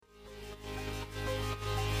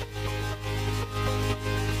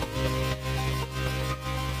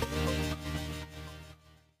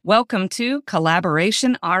Welcome to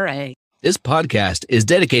Collaboration RA. This podcast is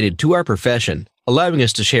dedicated to our profession, allowing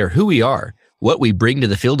us to share who we are, what we bring to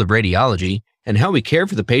the field of radiology, and how we care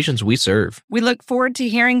for the patients we serve. We look forward to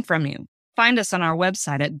hearing from you. Find us on our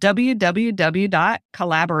website at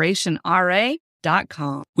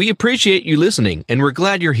www.collaborationra.com. We appreciate you listening, and we're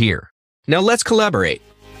glad you're here. Now let's collaborate.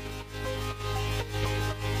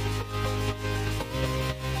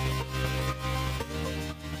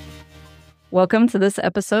 Welcome to this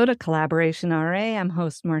episode of Collaboration RA. I'm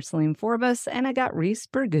host Marceline Forbes, and I got Reese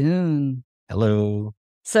Burgoon. Hello.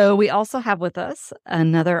 So we also have with us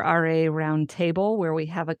another RA Roundtable where we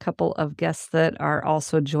have a couple of guests that are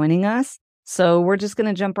also joining us. So we're just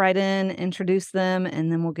going to jump right in, introduce them,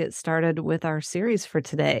 and then we'll get started with our series for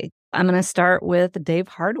today. I'm going to start with Dave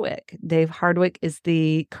Hardwick. Dave Hardwick is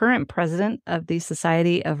the current president of the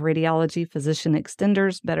Society of Radiology Physician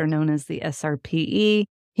Extenders, better known as the SRPE.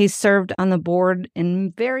 He's served on the board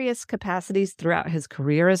in various capacities throughout his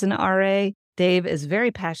career as an RA. Dave is very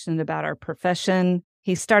passionate about our profession.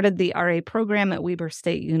 He started the RA program at Weber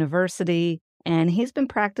State University, and he's been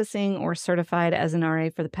practicing or certified as an RA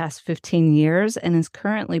for the past 15 years and is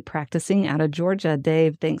currently practicing out of Georgia.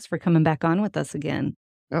 Dave, thanks for coming back on with us again.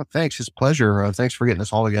 Oh, thanks. It's a pleasure. Thanks for getting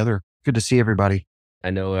us all together. Good to see everybody.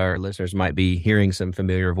 I know our listeners might be hearing some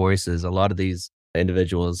familiar voices. A lot of these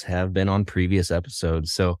individuals have been on previous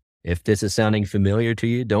episodes. So if this is sounding familiar to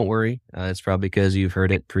you, don't worry. It's probably because you've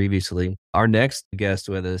heard it previously. Our next guest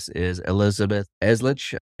with us is Elizabeth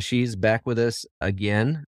Eslich. She's back with us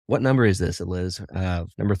again. What number is this, Eliz?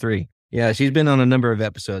 Number 3. Yeah, she's been on a number of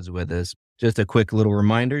episodes with us. Just a quick little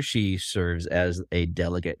reminder, she serves as a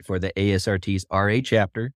delegate for the ASRT's RA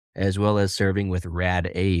chapter, as well as serving with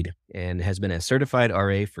RAD-AID, and has been a certified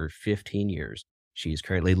RA for 15 years. She's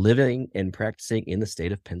currently living and practicing in the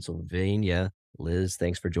state of Pennsylvania. Liz,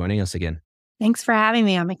 thanks for joining us again. Thanks for having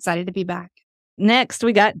me. I'm excited to be back. Next,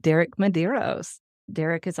 we got Derek Medeiros.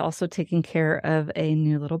 Derek is also taking care of a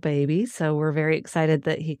new little baby, so we're very excited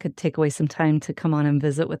that he could take away some time to come on and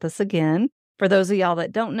visit with us again. For those of y'all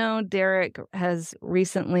that don't know, Derek has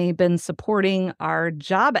recently been supporting our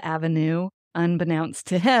job avenue, unbeknownst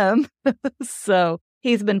to him. So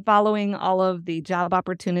he's been following all of the job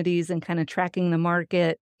opportunities and kind of tracking the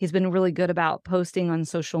market. He's been really good about posting on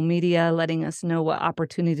social media, letting us know what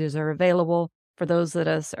opportunities are available for those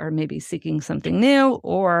that are maybe seeking something new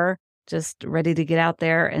or just ready to get out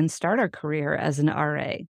there and start our career as an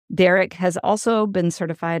RA. Derek has also been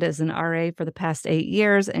certified as an RA for the past 8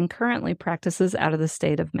 years and currently practices out of the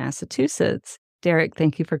state of Massachusetts. Derek,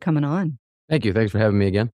 thank you for coming on. Thank you. Thanks for having me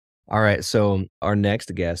again. All right, so our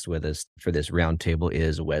next guest with us for this roundtable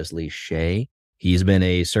is Wesley Shea. He's been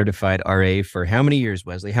a certified RA for how many years,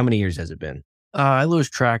 Wesley? How many years has it been? I lose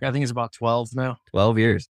track. I think it's about 12 now. 12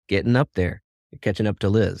 years. Getting up there. You're catching up to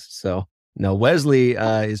Liz. So now Wesley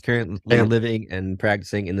is currently living and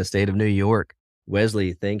practicing in the state of New York.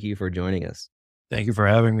 Wesley, thank you for joining us. Thank you for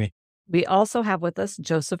having me. We also have with us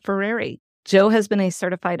Joseph Ferreri. Joe has been a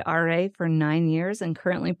certified RA for 9 years and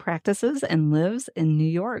currently practices and lives in New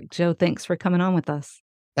York. Joe, thanks for coming on with us.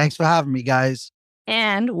 Thanks for having me, guys.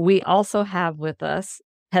 And we also have with us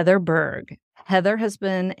Heather Berg. Heather has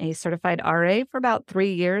been a certified RA for about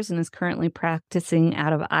 3 years and is currently practicing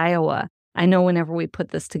out of Iowa. I know whenever we put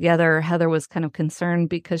this together, Heather was kind of concerned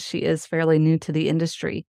because she is fairly new to the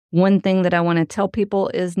industry. One thing that I want to tell people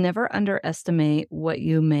is never underestimate what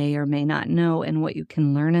you may or may not know and what you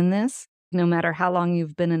can learn in this. No matter how long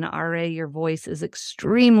you've been an RA, your voice is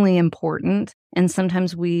extremely important. And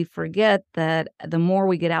sometimes we forget that the more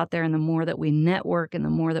we get out there and the more that we network and the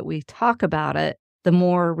more that we talk about it, the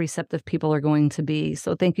more receptive people are going to be.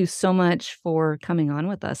 So thank you so much for coming on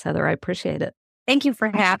with us, Heather. I appreciate it. Thank you for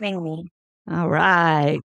having me. All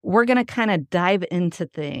right. We're going to kind of dive into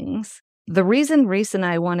things. The reason Reese and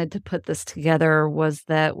I wanted to put this together was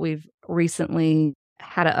that we've recently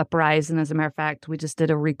had an uprising. As a matter of fact, we just did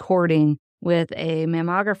a recording with a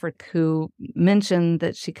mammographer who mentioned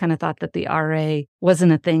that she kind of thought that the RA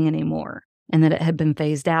wasn't a thing anymore and that it had been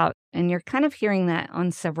phased out. And you're kind of hearing that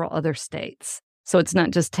on several other states. So it's not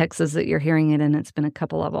just Texas that you're hearing it in, it's been a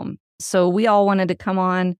couple of them. So we all wanted to come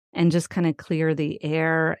on and just kind of clear the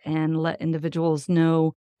air and let individuals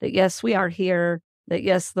know that, yes, we are here, that,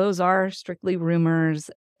 yes, those are strictly rumors,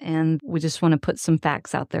 and we just want to put some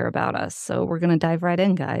facts out there about us. So we're going to dive right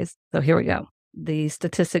in, guys. So here we go. The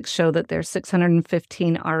statistics show that there's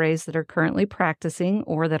 615 RAs that are currently practicing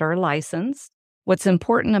or that are licensed. What's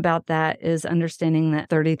important about that is understanding that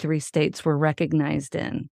 33 states were recognized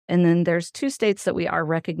in. And then there's 2 states that we are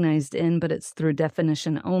recognized in, but it's through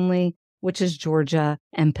definition only, which is Georgia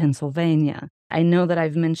and Pennsylvania. I know that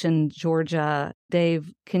I've mentioned Georgia.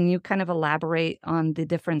 Dave, can you kind of elaborate on the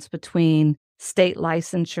difference between state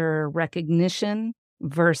licensure recognition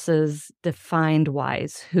versus defined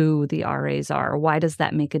wise who the RAs are? Why does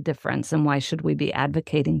that make a difference and why should we be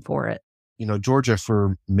advocating for it? Georgia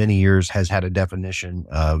for many years has had a definition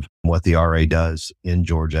of what the RA does in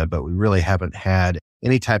Georgia, but we really haven't had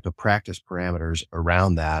any type of practice parameters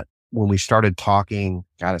around that. When we started talking,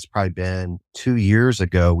 God, it's probably been 2 years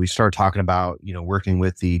ago, we started talking about, working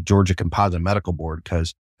with the Georgia Composite Medical Board,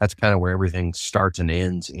 because that's kind of where everything starts and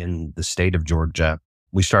ends in the state of Georgia.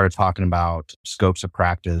 We started talking about scopes of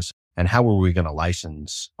practice and how were we going to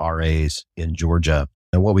license RAs in Georgia.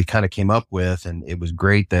 And what we kind of came up with, and it was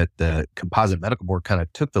great that the Composite Medical Board kind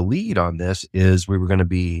of took the lead on this, is we were going to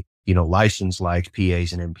be, licensed like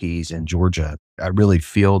PAs and NPs in Georgia. I really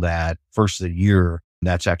feel that first of the year,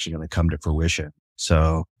 that's actually going to come to fruition.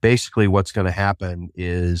 So basically what's going to happen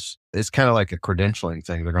is it's kind of like a credentialing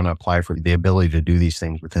thing. They're going to apply for the ability to do these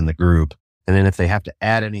things within the group. And then if they have to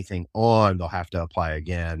add anything on, they'll have to apply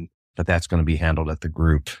again. But that's going to be handled at the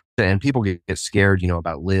group. And people get scared,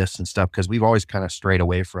 about lists and stuff, because we've always kind of strayed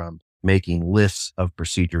away from making lists of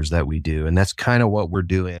procedures that we do. And that's kind of what we're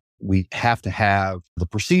doing. We have to have the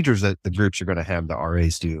procedures that the groups are going to have the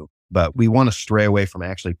RAs do, but we want to stray away from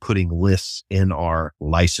actually putting lists in our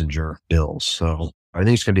licensure bills. So I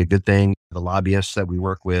think it's going to be a good thing. The lobbyists that we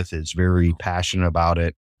work with is very passionate about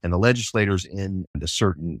it. And the legislators in the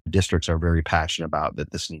certain districts are very passionate about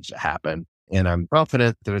that this needs to happen. And I'm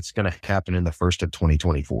confident that it's going to happen in the first of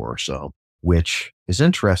 2024. So, which is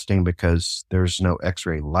interesting because there's no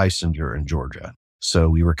X-ray licensure in Georgia. So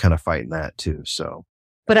we were kind of fighting that too. So,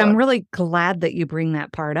 But I'm really glad that you bring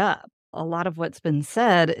that part up. A lot of what's been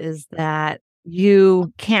said is that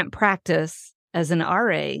you can't practice as an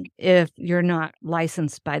RA if you're not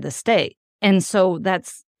licensed by the state. And so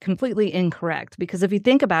that's completely incorrect, because if you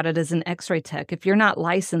think about it as an X-ray tech, if you're not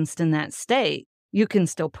licensed in that state, you can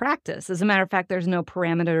still practice. As a matter of fact, there's no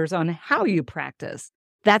parameters on how you practice.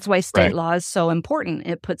 That's why state law is so important.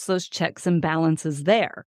 It puts those checks and balances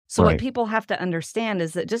there. So what people have to understand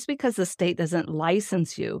is that just because the state doesn't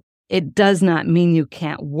license you, it does not mean you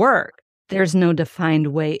can't work. There's no defined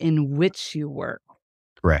way in which you work.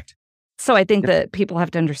 Correct. So I think that people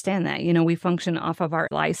have to understand that. We function off of our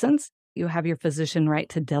license. You have your Physician Right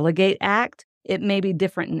to Delegate Act. It may be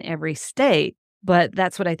different in every state, but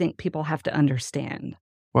that's what I think people have to understand.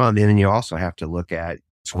 Well, and then you also have to look at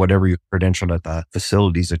whatever you're credentialed at the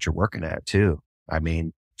facilities that you're working at too. I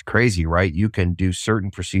mean, it's crazy, right? You can do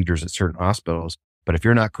certain procedures at certain hospitals, but if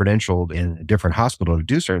you're not credentialed in a different hospital to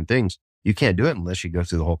do certain things, you can't do it unless you go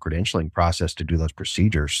through the whole credentialing process to do those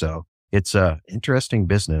procedures. So it's a interesting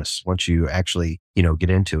business once you actually, get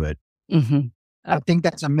into it. Mm-hmm. I think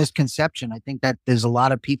that's a misconception. I think that there's a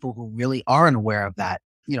lot of people who really aren't aware of that,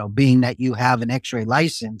 being that you have an X-ray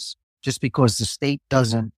license, just because the state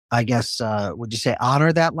doesn't, I guess, would you say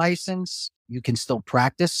honor that license, you can still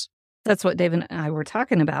practice. That's what Dave and I were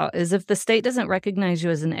talking about, is if the state doesn't recognize you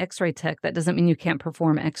as an X-ray tech, that doesn't mean you can't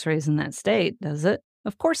perform X-rays in that state, does it?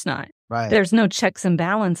 Of course not. Right. There's no checks and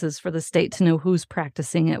balances for the state to know who's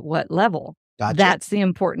practicing at what level. Gotcha. That's the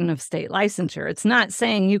importance of state licensure. It's not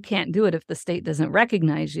saying you can't do it if the state doesn't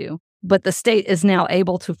recognize you, but the state is now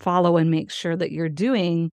able to follow and make sure that you're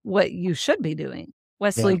doing what you should be doing.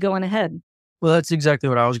 Wesley, going ahead. Well, that's exactly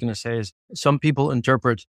what I was going to say is some people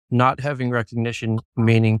interpret not having recognition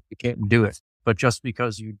meaning you can't do it. But just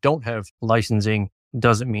because you don't have licensing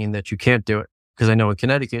doesn't mean that you can't do it. Because I know in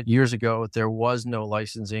Connecticut years ago, there was no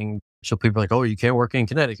licensing. So people are like, oh, you can't work in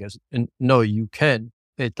Connecticut. And no, you can.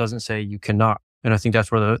 It doesn't say you cannot. And I think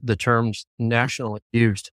that's where the term's nationally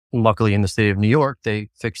used. Luckily, in the state of New York, they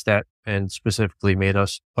fixed that and specifically made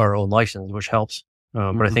us our own license, which helps.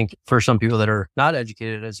 But I think for some people that are not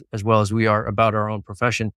educated as well as we are about our own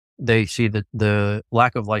profession, they see that the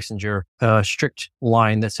lack of licensure, strict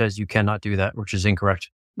line that says you cannot do that, which is incorrect.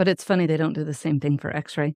 But it's funny they don't do the same thing for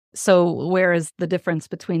X-ray. So where is the difference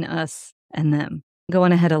between us and them? Go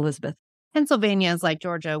on ahead, Elizabeth. Pennsylvania is like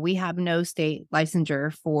Georgia. We have no state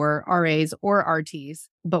licensure for RAs or RTs,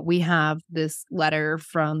 but we have this letter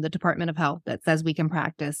from the Department of Health that says we can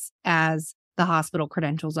practice as the hospital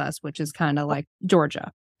credentials us, which is kind of like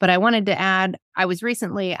Georgia. But I wanted to add, I was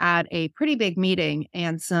recently at a pretty big meeting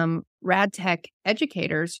and some rad tech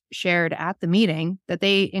educators shared at the meeting that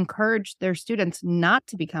they encouraged their students not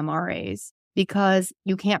to become RAs because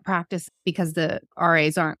you can't practice because the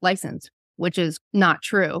RAs aren't licensed, which is not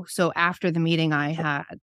true. So after the meeting, I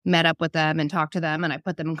had met up with them and talked to them, and I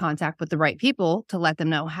put them in contact with the right people to let them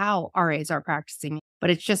know how RAs are practicing. But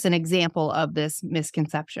it's just an example of this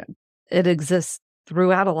misconception. It exists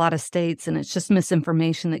throughout a lot of states, and it's just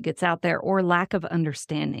misinformation that gets out there or lack of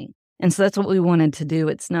understanding. And so that's what we wanted to do.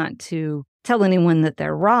 It's not to tell anyone that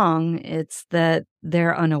they're wrong, it's that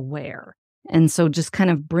they're unaware. And so just kind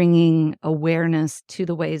of bringing awareness to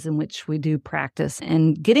the ways in which we do practice,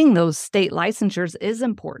 and getting those state licensures is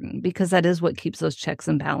important because that is what keeps those checks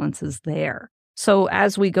and balances there. So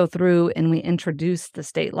as we go through and we introduce the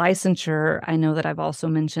state licensure, I know that I've also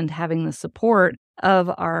mentioned having the support of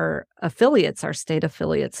our affiliates, our state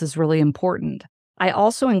affiliates, is really important. I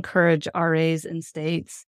also encourage RAs in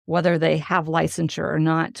states, whether they have licensure or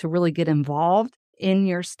not, to really get involved in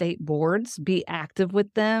your state boards, be active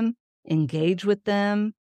with them, engage with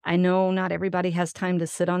them. I know not everybody has time to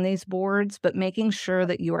sit on these boards, but making sure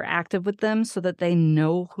that you are active with them so that they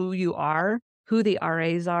know who you are, who the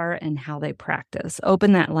RAs are, and how they practice.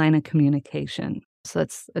 Open that line of communication. So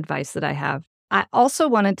that's advice that I have. I also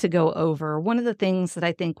wanted to go over one of the things that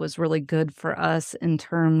I think was really good for us in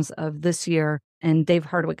terms of this year. And Dave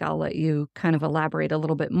Hardwick, I'll let you kind of elaborate a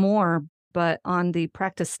little bit more, but on the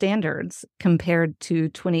practice standards compared to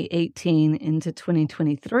 2018 into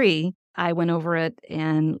 2023, I went over it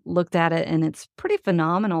and looked at it, and it's pretty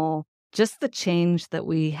phenomenal, just the change that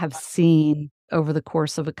we have seen over the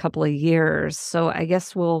course of a couple of years. So I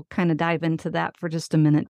guess we'll kind of dive into that for just a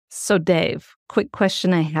minute. So Dave, quick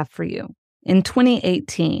question I have for you. In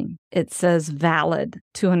 2018, it says valid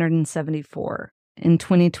 274. In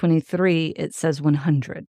 2023, it says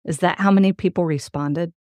 100. Is that how many people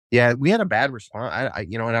responded? Yeah, we had a bad response. And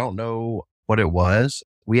I don't know what it was.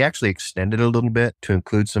 We actually extended a little bit to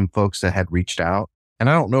include some folks that had reached out. And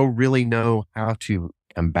I don't really know how to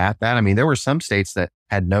combat that. I mean, there were some states that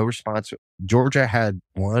had no response. Georgia had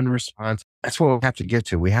one response. That's what we have to get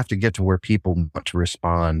to. We have to get to where people want to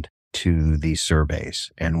respond to these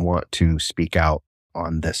surveys and want to speak out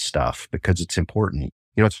on this stuff because it's important.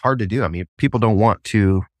 It's hard to do. I mean, people don't want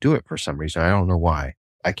to do it for some reason. I don't know why.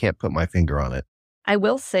 I can't put my finger on it. I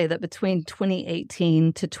will say that between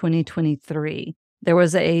 2018 to 2023, there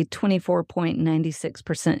was a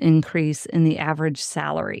 24.96% increase in the average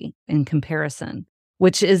salary in comparison,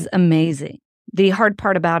 which is amazing. The hard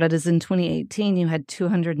part about it is in 2018, you had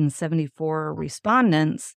 274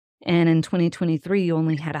 respondents, and in 2023, you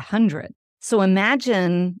only had 100. So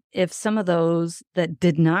imagine if some of those that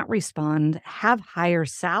did not respond have higher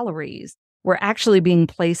salaries were actually being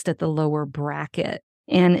placed at the lower bracket.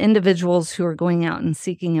 And individuals who are going out and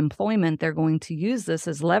seeking employment, they're going to use this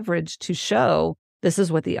as leverage to show this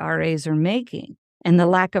is what the RAs are making. And the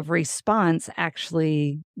lack of response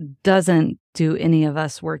actually doesn't do any of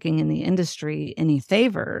us working in the industry any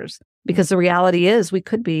favors, because the reality is we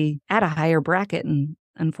could be at a higher bracket, and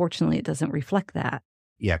unfortunately it doesn't reflect that.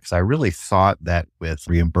 Yeah, because I really thought that with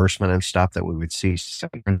reimbursement and stuff that we would see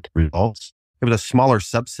different results. It was a smaller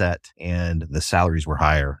subset and the salaries were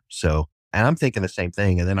higher. So, and I'm thinking the same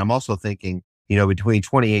thing. And then I'm also thinking, between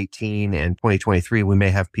 2018 and 2023, we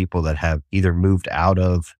may have people that have either moved out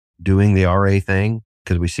of doing the RA thing,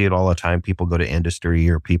 because we see it all the time. People go to industry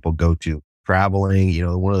or people go to traveling.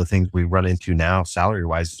 One of the things we run into now salary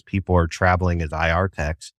wise is people are traveling as IR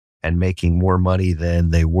techs and making more money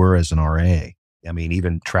than they were as an RA. I mean,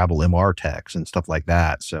 even travel MR techs and stuff like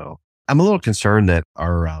that. So I'm a little concerned that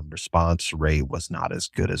our response rate was not as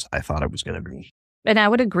good as I thought it was going to be. And I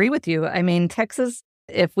would agree with you. I mean, Texas,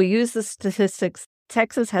 if we use the statistics,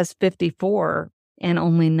 Texas has 54 and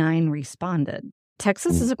only 9 responded.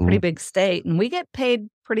 Texas is a pretty big state, and we get paid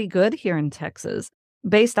pretty good here in Texas.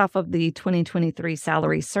 Based off of the 2023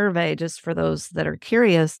 salary survey, just for those that are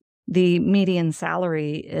curious, the median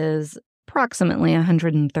salary is approximately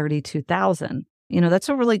 $132,000. That's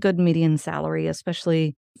a really good median salary,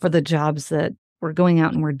 especially for the jobs that we're going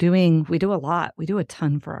out and we're doing. We do a lot. We do a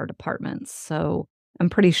ton for our departments. So I'm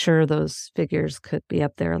pretty sure those figures could be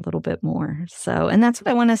up there a little bit more. So, and that's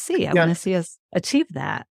what I want to see. I want to see us achieve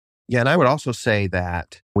that. Yeah. And I would also say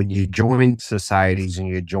that when you join societies and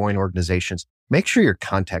you join organizations, make sure your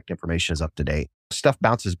contact information is up to date. Stuff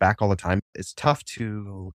bounces back all the time. It's tough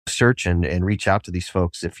to search and reach out to these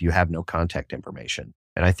folks if you have no contact information.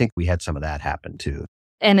 And I think we had some of that happen too.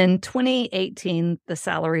 And in 2018, the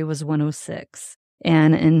salary was 106.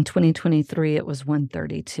 And in 2023, it was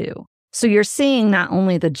 132. So you're seeing not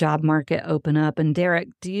only the job market open up. And Derek,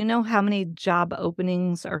 do you know how many job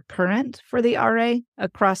openings are current for the RA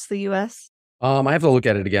across the U.S.? I have to look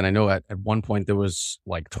at it again. I know at one point there was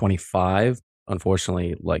like 25,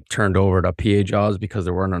 unfortunately, like turned over to PA jobs because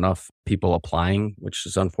there weren't enough people applying, which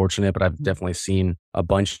is unfortunate, but I've definitely seen a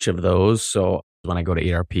bunch of those. So when I go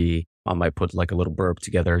to ARP, I might put like a little blurb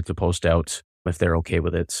together to post out if they're okay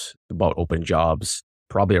with it about open jobs.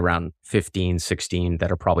 Probably around 15, 16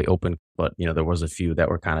 that are probably open. but there was a few that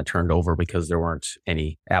were kind of turned over because there weren't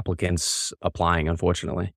any applicants applying,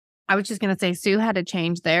 unfortunately. I was just going to say Sue had to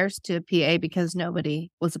change theirs to PA because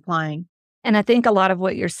nobody was applying. And I think a lot of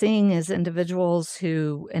what you're seeing is individuals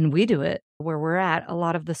who, and we do it where we're at, a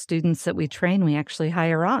lot of the students that we train, we actually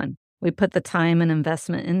hire on. We put the time and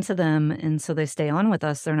investment into them, and so they stay on with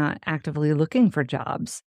us. They're not actively looking for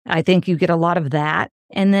jobs. I think you get a lot of that.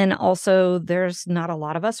 And then also, there's not a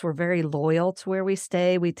lot of us. We're very loyal to where we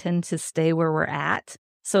stay. We tend to stay where we're at.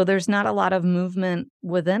 So there's not a lot of movement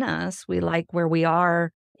within us. We like where we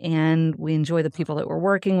are, and we enjoy the people that we're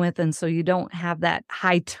working with. And so you don't have that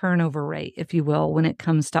high turnover rate, if you will, when it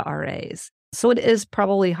comes to RAs. So it is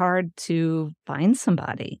probably hard to find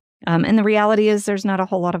somebody. And the reality is there's not a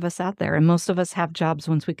whole lot of us out there. And most of us have jobs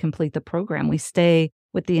once we complete the program. We stay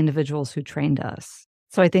with the individuals who trained us.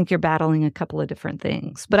 So I think you're battling a couple of different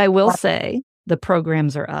things. But I will say the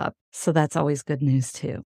programs are up. So that's always good news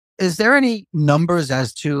too. Is there any numbers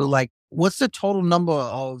as to what's the total number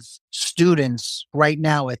of students right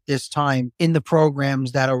now at this time in the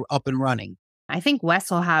programs that are up and running? I think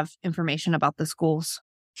Wes will have information about the schools.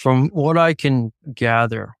 From what I can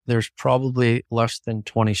gather, there's probably less than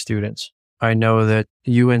 20 students. I know that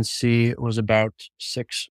UNC was about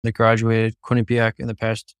 6 that graduated, Quinnipiac in the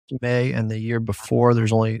past May, and the year before,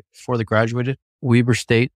 there's only 4 that graduated. Weber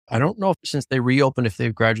State, I don't know if since they reopened, if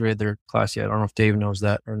they've graduated their class yet. I don't know if Dave knows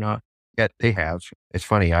that or not. Yeah, they have. It's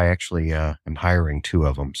funny. I actually am hiring 2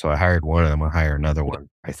 of them. So I hired one of them. I'll hire another one.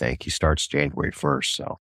 I think he starts January 1st.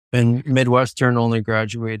 So. And Midwestern only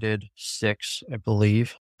graduated 6, I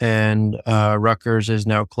believe. And Rutgers is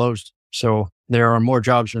now closed. So there are more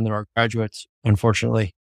jobs than there are graduates,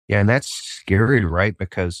 unfortunately. Yeah, and that's scary, right?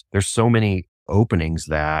 Because there's so many openings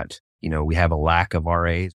that, we have a lack of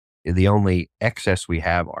RAs. The only excess we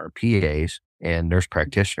have are PAs and nurse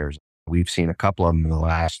practitioners. We've seen a couple of them in the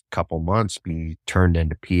last couple months be turned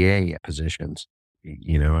into PA positions,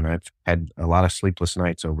 and I've had a lot of sleepless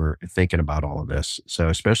nights over thinking about all of this. So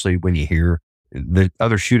especially when you hear the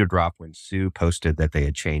other shoe to drop when Sue posted that they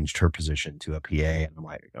had changed her position to a PA, and I'm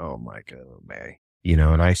like, oh my God, man.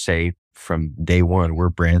 And I say from day one, we're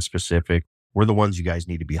brand specific. We're the ones you guys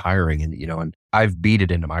need to be hiring. And I've beat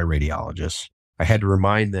it into my radiologists. I had to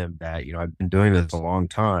remind them that, I've been doing this a long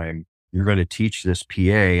time. You're going to teach this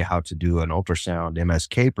PA how to do an ultrasound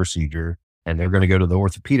MSK procedure, and they're going to go to the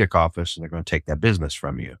orthopedic office and they're going to take that business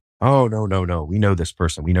from you. Oh, no. We know this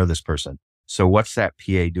person. So what's that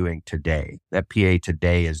PA doing today? That PA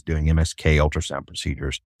today is doing MSK ultrasound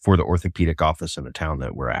procedures for the orthopedic office in the town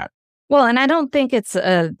that we're at. Well, and I don't think it's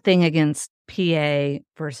a thing against PA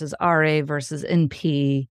versus RA versus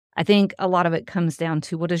NP. I think a lot of it comes down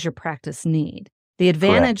to what does your practice need? The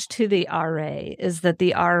advantage to the RA is that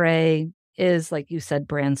the RA is, like you said,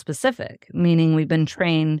 brand specific, meaning we've been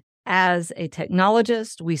trained as a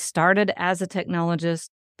technologist. We started as a technologist.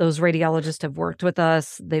 Those radiologists have worked with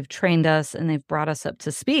us, they've trained us, and they've brought us up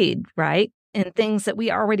to speed, right? And things that we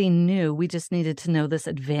already knew, we just needed to know this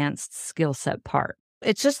advanced skill set part.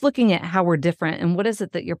 It's just looking at how we're different and what is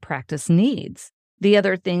it that your practice needs. The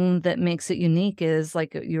other thing that makes it unique is,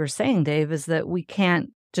 like you were saying, Dave, is that we can't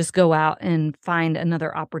just go out and find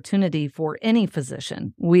another opportunity for any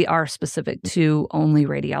physician. We are specific to only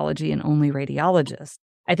radiology and only radiologists.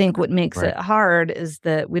 I think what makes it hard is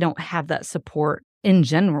that we don't have that support in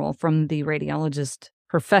general from the radiologist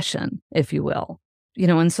profession, if you will.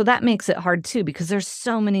 And so that makes it hard too, because there's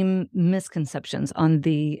so many misconceptions on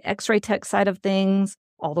the X-ray tech side of things,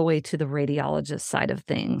 all the way to the radiologist side of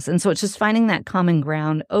things. And so it's just finding that common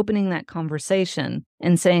ground, opening that conversation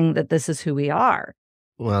and saying that this is who we are.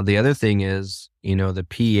 Well, the other thing is, the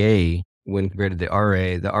PA, when compared to the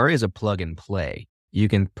RA is a plug and play. You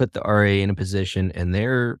can put the RA in a position and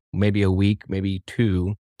they're maybe a week, maybe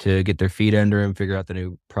 2 to get their feet under and figure out the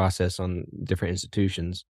new process on different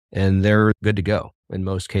institutions. And they're good to go in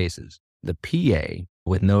most cases. The PA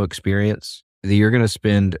with no experience, you're going to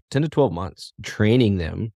spend 10 to 12 months training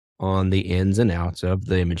them on the ins and outs of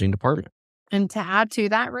the imaging department. And to add to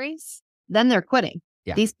that, race, then they're quitting.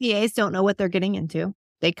 Yeah. These PAs don't know what they're getting into.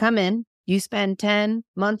 They come in, you spend 10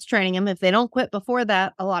 months training them. If they don't quit before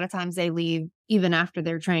that, a lot of times they leave even after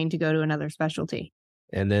they're trained to go to another specialty.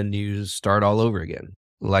 And then you start all over again.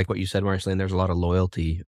 Like what you said, Marceline, there's a lot of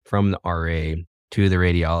loyalty from the RA to the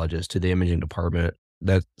radiologist, to the imaging department.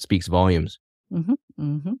 That speaks volumes. Mm-hmm.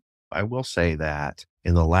 Mm-hmm. I will say that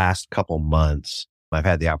in the last couple months, I've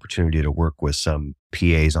had the opportunity to work with some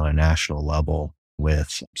PAs on a national level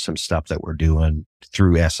with some stuff that we're doing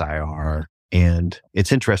through SIR. And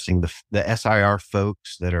it's interesting, the SIR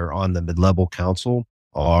folks that are on the mid-level council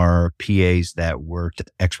are PAs that worked at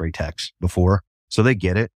X-ray techs before. So they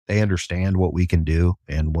get it. They understand what we can do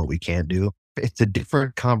and what we can't do. It's a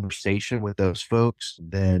different conversation with those folks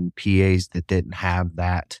than PAs that didn't have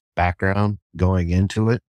that background going into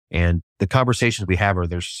it. And the conversations we have are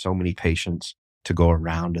there's so mmany patients to go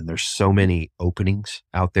around and there's so many openings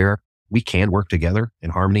out there. We can work together in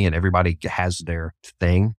harmony and everybody has their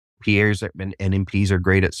thing. PAs and NMPs are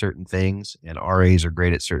great at certain things and RAs are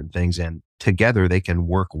great at certain things. And together they can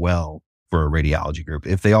work well for a radiology group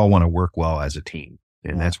if they all want to work well as a team.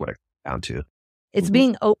 And that's what it comes down to. It's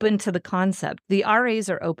being open to the concept. The RAs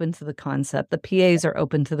are open to the concept. The PAs are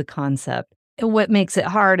open to the concept. And what makes it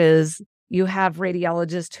hard is you have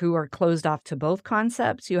radiologists who are closed off to both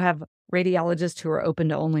concepts. You have radiologists who are open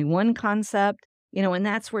to only one concept, and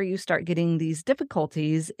that's where you start getting these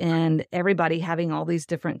difficulties and everybody having all these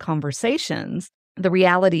different conversations. The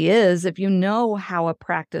reality is, if you know how a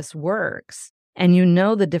practice works and you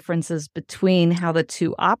know the differences between how the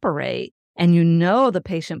two operate, and you know the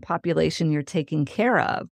patient population you're taking care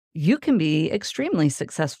of, you can be extremely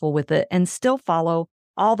successful with it and still follow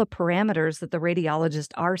all the parameters that the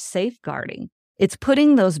radiologists are safeguarding. It's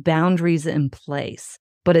putting those boundaries in place,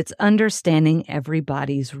 but it's understanding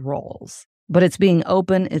everybody's roles. But it's being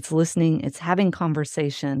open, it's listening, it's having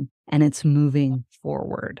conversation, and it's moving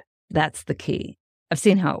forward. That's the key. I've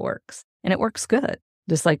seen how it works, and it works good,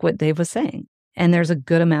 just like what Dave was saying. And there's a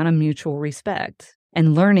good amount of mutual respect.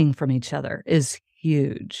 And learning from each other is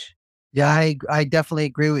huge. Yeah, I definitely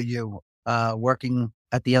agree with you. Working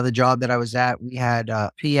at the other job that I was at, we had a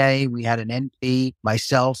PA, we had an NP,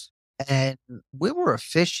 myself, and we were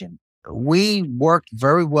efficient. We worked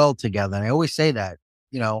very well together. And I always say that,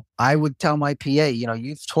 I would tell my PA,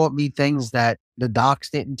 you've taught me things that the docs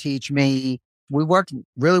didn't teach me. We worked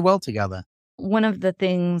really well together. One of the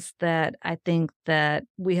things that I think that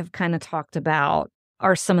we have kind of talked about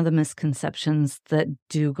are some of the misconceptions that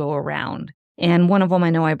do go around. And one of them I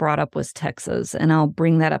know I brought up was Texas, and I'll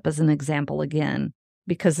bring that up as an example again,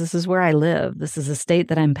 because this is where I live. This is a state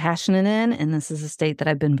that I'm passionate in, and this is a state that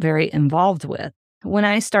I've been very involved with. When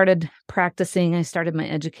I started practicing, I started my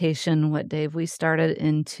education, Dave? We started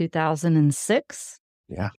in 2006.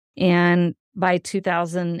 Yeah. And by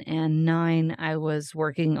 2009, I was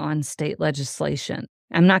working on state legislation.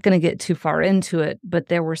 I'm not going to get too far into it, but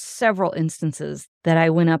there were several instances that I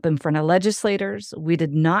went up in front of legislators. We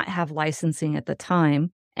did not have licensing at the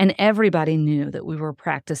time, and everybody knew that we were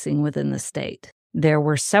practicing within the state. There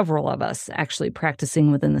were several of us actually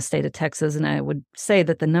practicing within the state of Texas, and I would say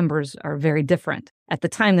that the numbers are very different. At the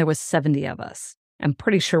time, there was 70 of us. I'm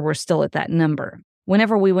pretty sure we're still at that number.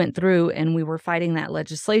 Whenever we went through and we were fighting that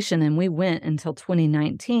legislation, and we went until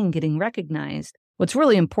 2019 getting recognized, what's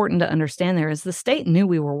really important to understand there is the state knew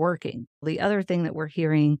we were working. The other thing that we're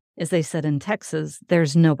hearing is they said in Texas,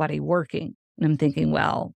 there's nobody working. And I'm thinking,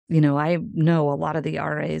 well, I know a lot of the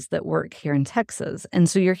RAs that work here in Texas. And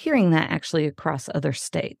so you're hearing that actually across other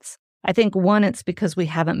states. I think, one, it's because we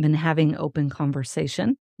haven't been having open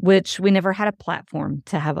conversation, which we never had a platform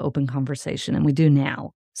to have open conversation, and we do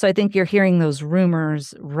now. So I think you're hearing those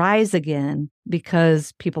rumors rise again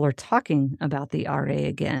because people are talking about the RA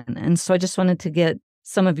again. And so I just wanted to get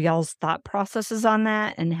some of y'all's thought processes on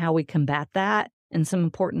that and how we combat that, and some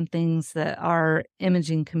important things that our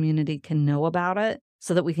imaging community can know about it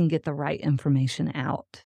so that we can get the right information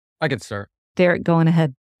out. I could start. Derek, going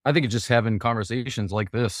ahead. I think it's just having conversations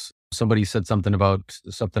like this. Somebody said something about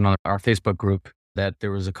something on our Facebook group, that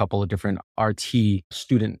there was a couple of different RT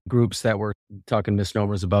student groups that were talking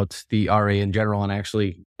misnomers about the RA in general, and I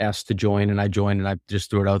actually asked to join, and I joined, and I just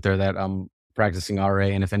threw it out there that I'm practicing RA,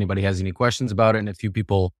 and if anybody has any questions about it. And a few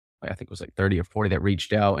people, I think it was like 30 or 40, that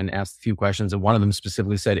reached out and asked a few questions, and one of them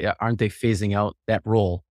specifically said, aren't they phasing out that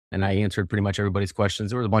role? And I answered pretty much everybody's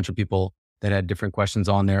questions. There was a bunch of people that had different questions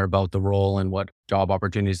on there about the role and what job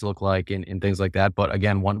opportunities look like and things like that. But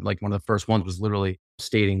again, one of the first ones was literally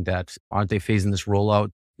stating that, aren't they phasing this role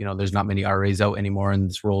out? There's not many RAs out anymore, and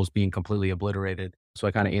this role is being completely obliterated. So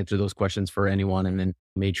I kind of answered those questions for anyone, and then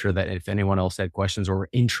made sure that if anyone else had questions or were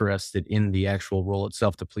interested in the actual role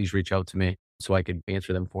itself, to please reach out to me so I could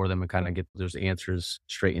answer them for them and kind of get those answers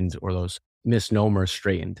straightened or those misnomers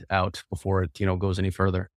straightened out before it, goes any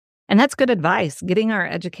further. And that's good advice, getting our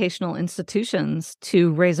educational institutions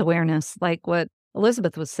to raise awareness, like what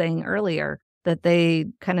Elizabeth was saying earlier, that they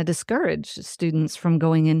kind of discourage students from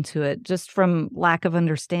going into it just from lack of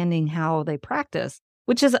understanding how they practice,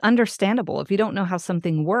 which is understandable. If you don't know how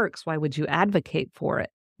something works, why would you advocate for it?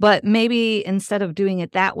 But maybe instead of doing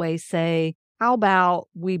it that way, say, how about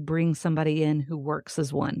we bring somebody in who works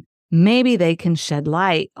as one? Maybe they can shed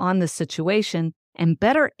light on the situation and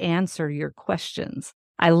better answer your questions.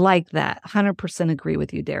 I like that. 100% agree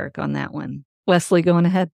with you, Derek, on that one. Wesley, going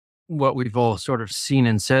ahead. What we've all sort of seen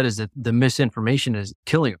and said is that the misinformation is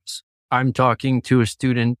killing us. I'm talking to a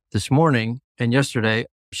student this morning and yesterday.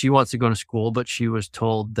 She wants to go to school, but she was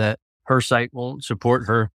told that her site won't support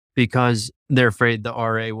her because they're afraid the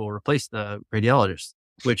RA will replace the radiologist,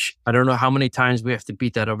 which I don't know how many times we have to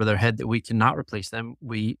beat that over their head that we cannot replace them.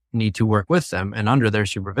 We need to work with them and under their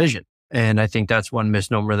supervision. And I think that's one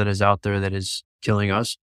misnomer that is out there that is killing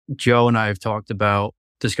us. Joe and I have talked about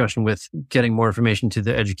discussion with getting more information to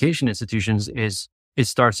the education institutions is it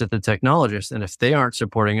starts at the technologist. And if they aren't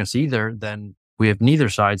supporting us either, then we have neither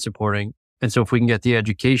side supporting. And so if we can get the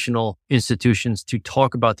educational institutions to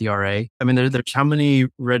talk about the RA, I mean, there's how many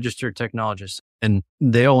registered technologists and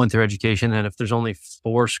they all went through education. And if there's only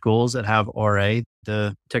 4 schools that have RA,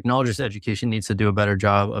 the technologist education needs to do a better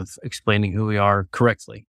job of explaining who we are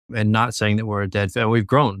correctly and not saying that we're a dead family. We've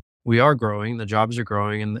grown. We are growing. The jobs are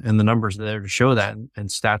growing and the numbers are there to show that. And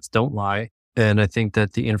stats don't lie. And I think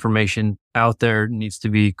that the information out there needs to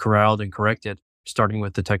be corralled and corrected, starting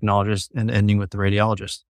with the technologist and ending with the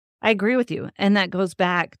radiologist. I agree with you. And that goes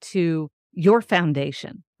back to your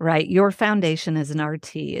foundation, right? Your foundation as an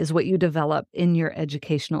RT is what you develop in your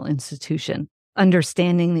educational institution,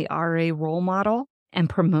 understanding the RA role model and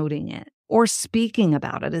promoting it or speaking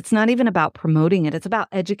about it. It's not even about promoting it. It's about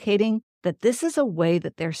educating that this is a way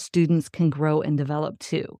that their students can grow and develop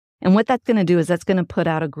too. And what that's going to do is that's going to put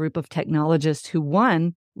out a group of technologists who,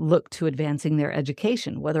 one, look to advancing their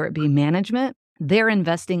education, whether it be management, they're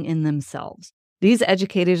investing in themselves. These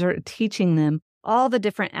educators are teaching them all the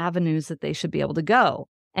different avenues that they should be able to go.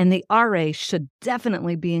 And the RA should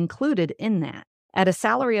definitely be included in that. At a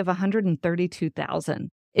salary of $132,000,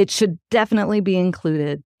 it should definitely be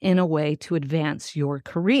included in a way to advance your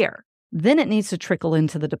career. Then it needs to trickle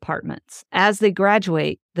into the departments. As they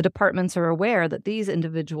graduate, the departments are aware that these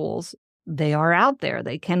individuals, they are out there,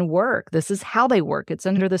 they can work. This is how they work. It's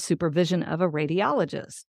under the supervision of a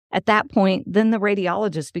radiologist. At that point, then the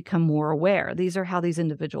radiologists become more aware. These are how these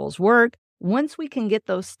individuals work. Once we can get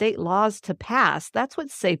those state laws to pass, that's what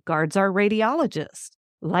safeguards our radiologists.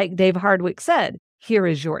 Like Dave Hardwick said, here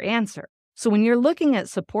is your answer. So when you're looking at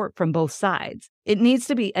support from both sides, it needs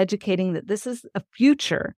to be educating that this is a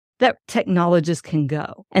future that technologists can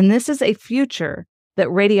go. And this is a future that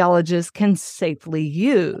radiologists can safely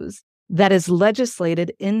use that is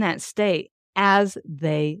legislated in that state as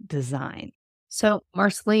they design. So,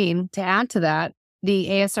 Marceline, to add to that, the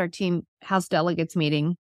ASR team House Delegates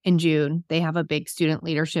meeting in June, they have a big student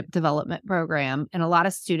leadership development program, and a lot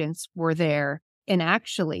of students were there and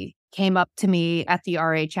actually came up to me at the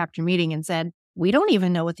RA chapter meeting and said, we don't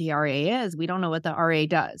even know what the RA is. We don't know what the RA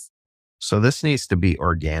does. So this needs to be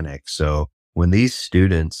organic. So when these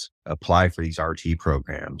students apply for these RT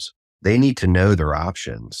programs, they need to know their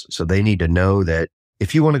options. So they need to know that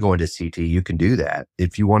if you want to go into CT, you can do that.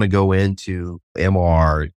 If you want to go into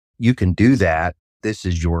MR, you can do that. This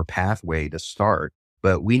is your pathway to start.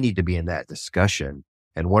 But we need to be in that discussion.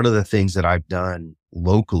 And one of the things that I've done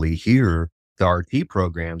locally here, the RT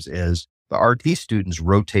programs, is the RT students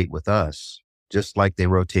rotate with us, just like they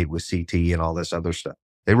rotate with CT and all this other stuff.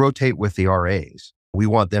 They rotate with the RAs. We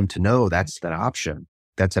want them to know that's an option.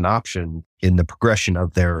 That's an option in the progression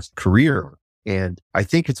of their career. And I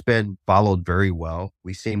think it's been followed very well.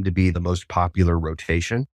 We seem to be the most popular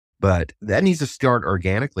rotation, but that needs to start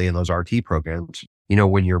organically in those RT programs. You know,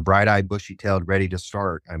 when you're bright-eyed, bushy-tailed, ready to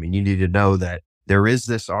start, I mean, you need to know that there is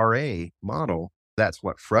this RA model. That's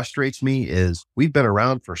what frustrates me is we've been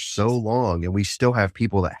around for so long and we still have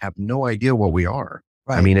people that have no idea what we are.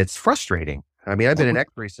 Right. I mean, it's frustrating. I mean, I've been in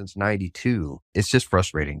X-ray since 92. It's just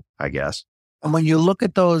frustrating, I guess. And when you look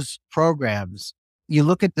at those programs, you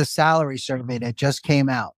look at the salary survey that just came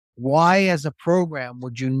out. Why, as a program,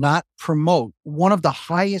 would you not promote one of the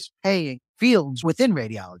highest paying fields within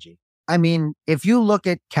radiology? I mean, if you look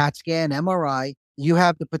at CAT scan, MRI, you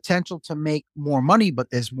have the potential to make more money,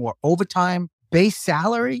 but there's more overtime. Base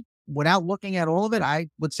salary, without looking at all of it, I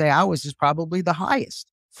would say ours is probably the highest,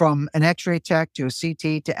 from an X-ray tech to a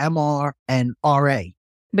CT to MR and RA.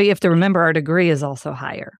 But you have to remember our degree is also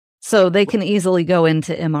higher. So they can easily go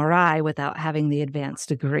into MRI without having the advanced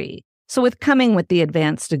degree. So with coming with the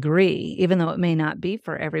advanced degree, even though it may not be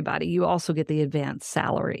for everybody, you also get the advanced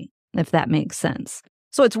salary, if that makes sense.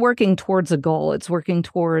 So it's working towards a goal. It's working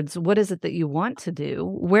towards what is it that you want to do?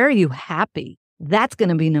 Where are you happy? That's going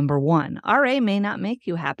to be number one. RA may not make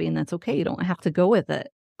you happy, and that's okay. You don't have to go with it.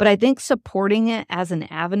 But I think supporting it as an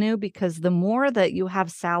avenue, because the more that you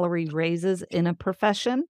have salary raises in a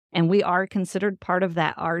profession, and we are considered part of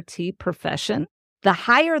that RT profession, The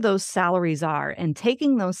higher those salaries are, and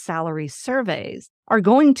taking those salary surveys are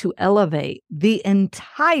going to elevate the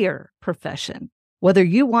entire profession, whether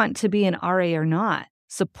you want to be an RA or not.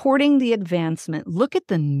 Supporting the advancement. Look at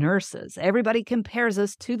the nurses. Everybody compares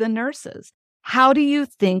us to the nurses. How do you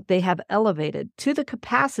think they have elevated to the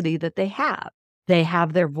capacity that they have? They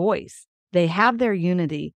have their voice, they have their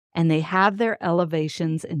unity, and they have their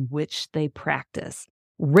elevations in which they practice.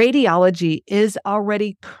 Radiology is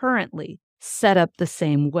already currently set up the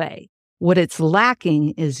same way. What it's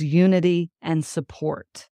lacking is unity and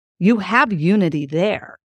support. You have unity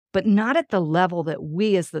there, but not at the level that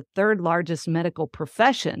we as the third largest medical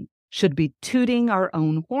profession should be tooting our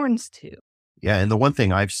own horns to. Yeah. And the one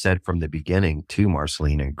thing I've said from the beginning to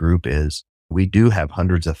Marceline and group is we do have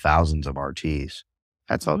hundreds of thousands of RTs.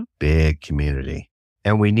 That's a big community.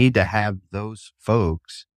 And we need to have those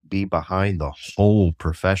folks be behind the whole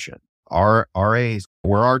profession. Our RAs,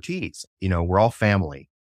 we're RTs, we're all family.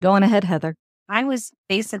 Go on ahead, Heather. I was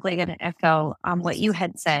basically going to echo what you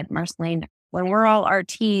had said, Marceline. When we're all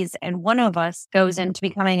RTs and one of us goes into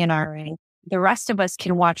becoming an RA, the rest of us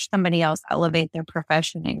can watch somebody else elevate their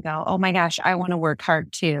profession and go, oh my gosh, I want to work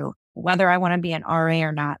hard too. Whether I want to be an RA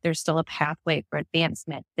or not, there's still a pathway for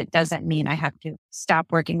advancement. That doesn't mean I have to stop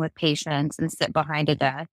working with patients and sit behind a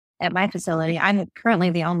desk. At my facility, I'm currently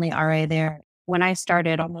the only RA there. When I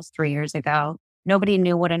started almost 3 years ago, nobody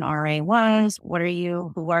knew what an RA was. What are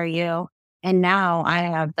you? Who are you? And now I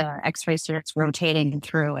have the X-ray certs rotating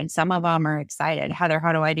through, and some of them are excited. Heather,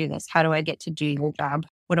 how do I do this? How do I get to do your job?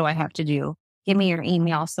 What do I have to do? Give me your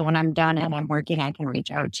email so when I'm done and I'm working, I can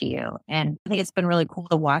reach out to you. And I think it's been really cool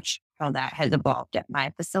to watch how that has evolved at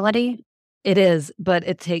my facility. It is, but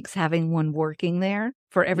it takes having one working there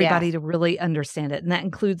for everybody to really understand it. And that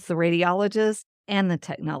includes the radiologist and the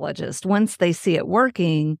technologist. Once they see it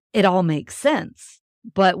working, it all makes sense.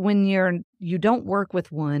 But when you don't work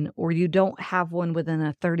with one, or you don't have one within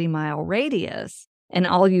a 30-mile radius, and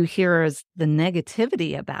all you hear is the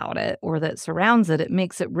negativity about it or that surrounds it, it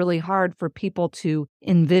makes it really hard for people to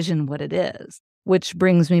envision what it is. Which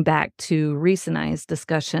brings me back to Reese and I's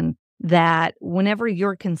discussion that whenever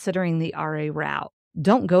you're considering the RA route,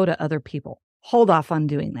 don't go to other people. Hold off on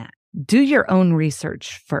doing that. Do your own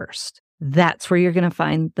research first. That's where you're going to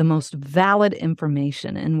find the most valid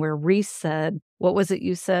information. And where Reese said, what was it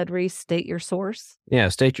you said, Reese? State your source? Yeah,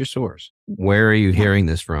 state your source. Where are you hearing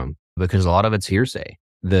this from? Because a lot of it's hearsay.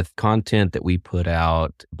 The content that we put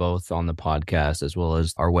out, both on the podcast as well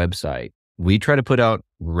as our website, we try to put out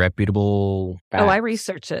reputable facts. Oh, I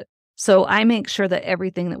research it. So I make sure that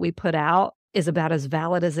everything that we put out is about as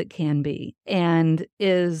valid as it can be and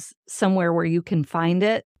is somewhere where you can find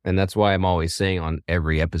it. And that's why I'm always saying on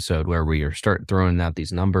every episode where we start throwing out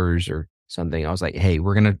these numbers or something, I was like, hey,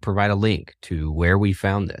 we're going to provide a link to where we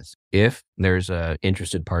found this. If there's a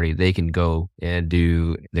interested party, they can go and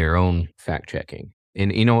do their own fact checking.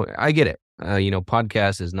 And, I get it.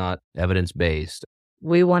 Podcast is not evidence-based.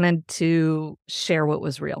 We wanted to share what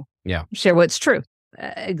was real. Yeah. Share what's true.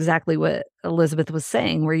 Exactly what Elizabeth was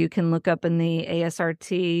saying, where you can look up in the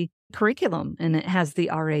ASRT curriculum and it has the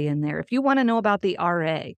RA in there. If you want to know about the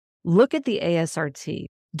RA, look at the ASRT.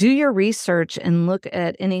 Do your research and look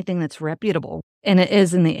at anything that's reputable. And it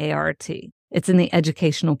is in the ART. It's in the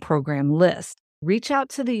educational program list. Reach out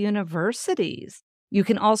to the universities. You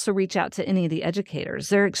can also reach out to any of the educators.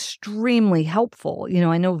 They're extremely helpful.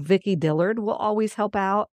 I know Vicki Dillard will always help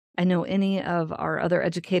out. I know any of our other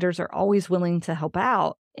educators are always willing to help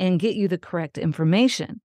out and get you the correct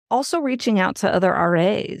information. Also reaching out to other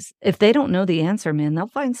RAs. If they don't know the answer, man, they'll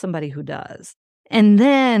find somebody who does. And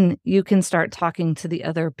then you can start talking to the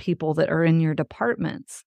other people that are in your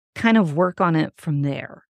departments. Kind of work on it from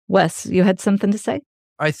there. Wes, you had something to say?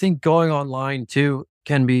 I think going online too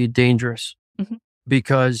can be dangerous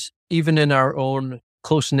because even in our own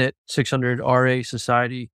close-knit 600 RA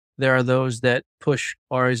society, there are those that push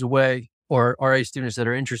RAs away or RA students that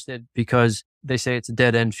are interested because they say it's a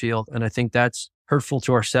dead-end field. And I think that's hurtful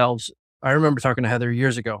to ourselves. I remember talking to Heather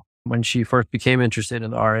years ago when she first became interested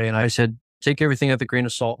in the RA, and I said, take everything with a grain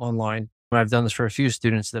of salt online. And I've done this for a few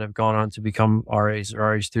students that have gone on to become RAs or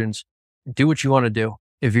RA students. Do what you want to do.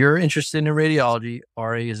 If you're interested in radiology,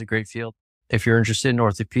 RA is a great field. If you're interested in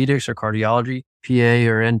orthopedics or cardiology,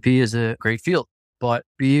 PA or NP is a great field. But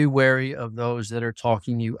be wary of those that are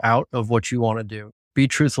talking you out of what you want to do. Be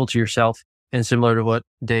truthful to yourself. And similar to what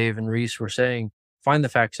Dave and Reese were saying, find the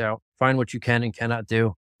facts out. Find what you can and cannot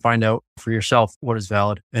do. Find out for yourself what is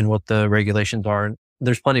valid and what the regulations are. And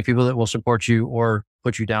there's plenty of people that will support you or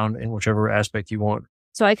put you down in whichever aspect you want.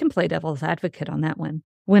 So I can play devil's advocate on that one.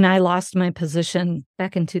 When I lost my position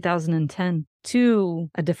back in 2010 to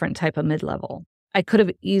a different type of mid-level, I could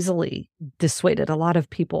have easily dissuaded a lot of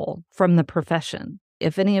people from the profession.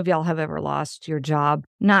 If any of y'all have ever lost your job,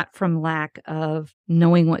 not from lack of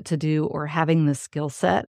knowing what to do or having the skill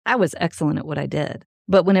set, I was excellent at what I did.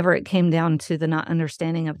 But whenever it came down to the not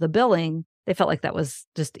understanding of the billing, they felt like that was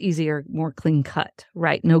just easier, more clean cut,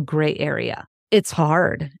 right? No gray area. It's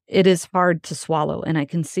hard. It is hard to swallow. And I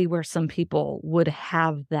can see where some people would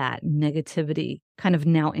have that negativity kind of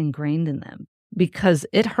now ingrained in them because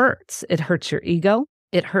it hurts. It hurts your ego.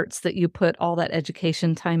 It hurts that you put all that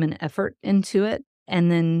education, time, and effort into it, and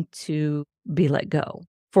then to be let go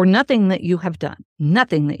for nothing that you have done,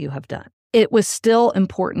 nothing that you have done. It was still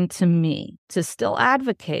important to me to still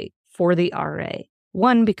advocate for the RA.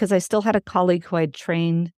 One, because I still had a colleague who I'd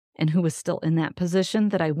trained and who was still in that position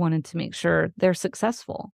that I wanted to make sure they're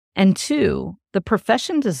successful. And two, the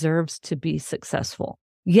profession deserves to be successful.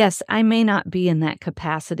 Yes, I may not be in that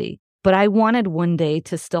capacity, but I wanted one day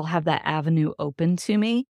to still have that avenue open to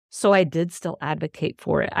me. So I did still advocate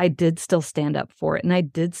for it. I did still stand up for it. And I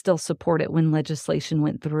did still support it when legislation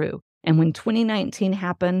went through. And when 2019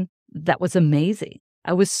 happened, that was amazing.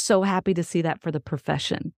 I was so happy to see that for the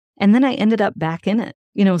profession. And then I ended up back in it,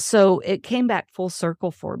 so it came back full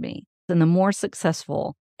circle for me. And the more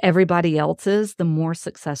successful everybody else is, the more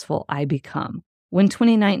successful I become. When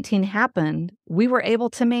 2019 happened, we were able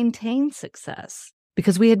to maintain success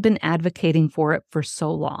because we had been advocating for it for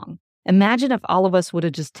so long. Imagine if all of us would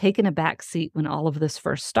have just taken a back seat when all of this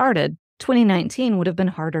first started, 2019 would have been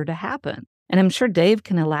harder to happen. And I'm sure Dave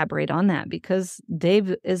can elaborate on that because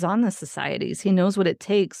Dave is on the societies. He knows what it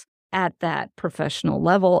takes at that professional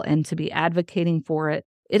level and to be advocating for it.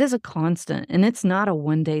 It is a constant and it's not a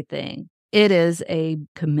one-day thing. It is a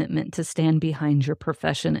commitment to stand behind your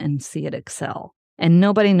profession and see it excel. And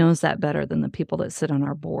nobody knows that better than the people that sit on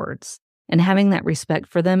our boards. And having that respect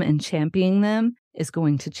for them and championing them is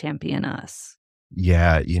going to champion us.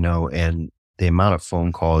 Yeah, and the amount of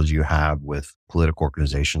phone calls you have with political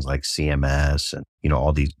organizations like CMS and,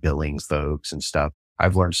 all these billings folks and stuff.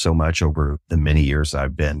 I've learned so much over the many years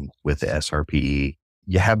I've been with the SRPE.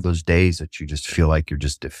 You have those days that you just feel like you're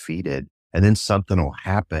just defeated. And then something will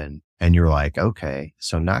happen and you're like, okay,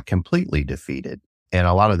 so not completely defeated. And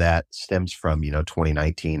a lot of that stems from,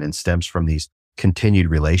 2019 and stems from these continued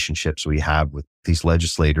relationships we have with these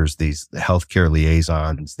legislators, these healthcare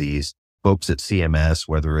liaisons, these folks at CMS,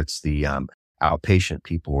 whether it's the outpatient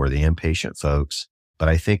people or the inpatient folks. But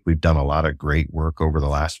I think we've done a lot of great work over the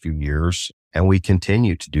last few years, and we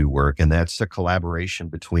continue to do work. And that's the collaboration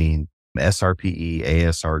between SRPE,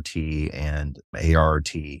 ASRT, and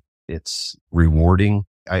ART. It's rewarding.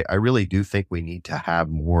 I really do think we need to have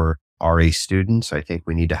more RA students. I think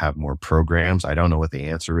we need to have more programs. I don't know what the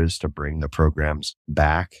answer is to bring the programs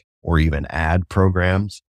back or even add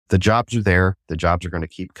programs. The jobs are there. The jobs are going to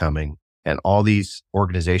keep coming. And all these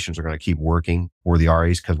organizations are going to keep working for the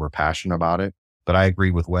RAs because we're passionate about it. But I agree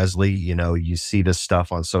with Wesley. You see this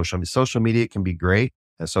stuff on social media. Social media can be great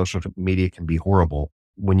and social media can be horrible.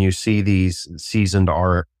 When you see these seasoned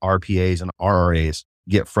RPAs and RRAs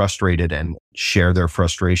get frustrated and share their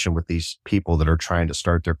frustration with these people that are trying to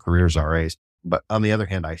start their careers RAs. But on the other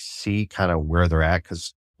hand, I see kind of where they're at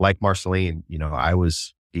because like Marceline, I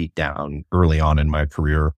was beat down early on in my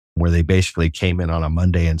career where they basically came in on a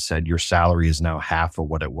Monday and said, your salary is now half of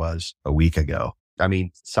what it was a week ago. I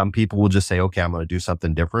mean, some people will just say, okay, I'm going to do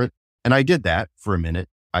something different. And I did that for a minute.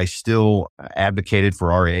 I still advocated for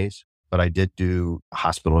RAs, but I did do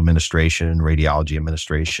hospital administration, radiology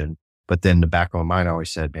administration. But then in the back of my mind, I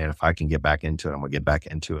always said, man, if I can get back into it, I'm going to get back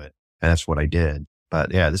into it. And that's what I did.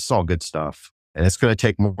 But yeah, this is all good stuff. And it's going to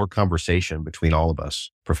take more conversation between all of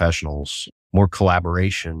us professionals, more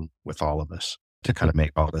collaboration with all of us to kind of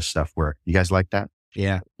make all this stuff work. You guys like that?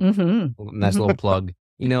 Yeah. Mm-hmm. Nice little plug.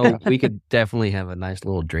 We could definitely have a nice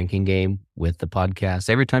little drinking game with the podcast.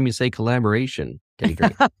 Every time you say collaboration, Teddy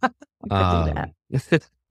Green. We could do that.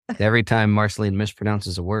 Every time Marceline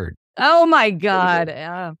mispronounces a word. Oh my God.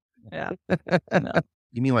 Yeah. No.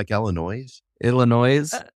 You mean like Illinois?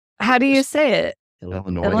 Illinois? How do you say it?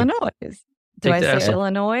 Illinois. Illinois. Do Take I the say S off.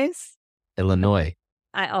 Illinois? Illinois.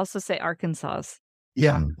 I also say Arkansas.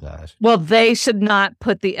 Yeah. Oh, gosh. Well, they should not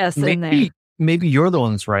put the S in there. Maybe you're the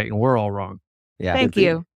one that's right and we're all wrong. Yeah. Thank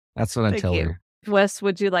you. That's what I Thank tell you. her. Wes,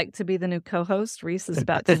 would you like to be the new co-host? Reese is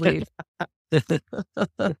about to leave.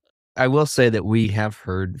 I will say that we have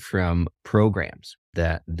heard from programs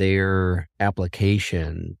that their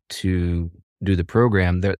application to do the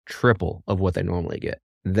program, they're triple of what they normally get.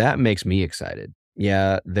 That makes me excited.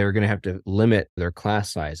 Yeah, they're going to have to limit their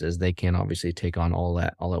class sizes. They can't obviously take on all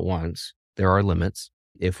that all at once. There are limits.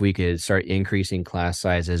 If we could start increasing class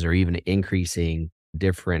sizes or even increasing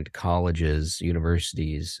different colleges,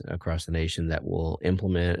 universities across the nation that will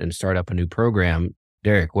implement and start up a new program.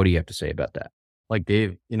 Derek, what do you have to say about that? Like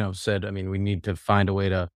Dave, said, I mean, we need to find a way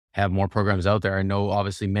to have more programs out there. I know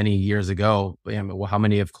obviously many years ago, how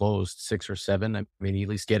many have closed? 6 or 7? I mean, at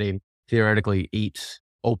least getting theoretically 8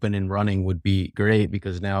 open and running would be great,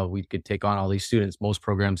 because now we could take on all these students. Most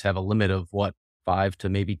programs have a limit of 5 to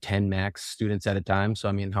maybe 10 max students at a time. So,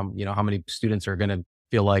 I mean, how many students are going to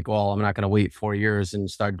feel like, well, I'm not going to wait 4 years and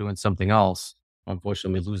start doing something else.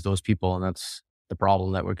 Unfortunately, we lose those people. And that's the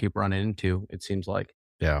problem that we keep running into, it seems like.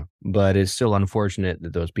 Yeah. But it's still unfortunate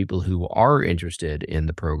that those people who are interested in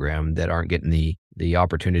the program that aren't getting the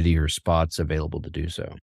opportunity or spots available to do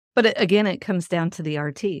so. But again, it comes down to the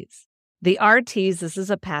RTs. The RTs, this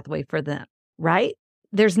is a pathway for them, right?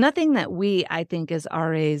 There's nothing that we, I think, as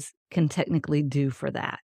RAs can technically do for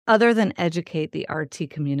that, other than educate the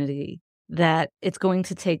RT community that it's going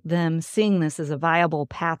to take them seeing this as a viable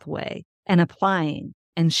pathway and applying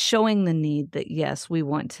and showing the need that, yes, we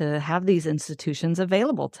want to have these institutions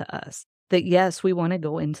available to us, that, yes, we want to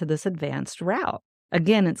go into this advanced route.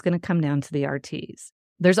 Again, it's going to come down to the RTs.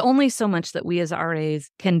 There's only so much that we as RAs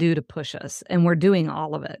can do to push us, and we're doing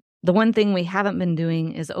all of it. The one thing we haven't been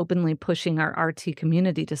doing is openly pushing our RT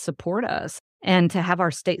community to support us and to have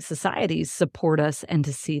our state societies support us and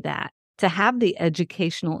to see that. To have the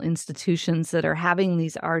educational institutions that are having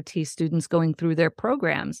these RT students going through their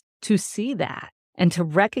programs to see that and to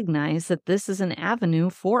recognize that this is an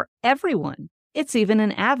avenue for everyone. It's even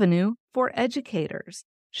an avenue for educators,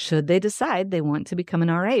 should they decide they want to become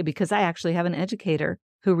an RA, because I actually have an educator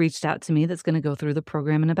who reached out to me that's going to go through the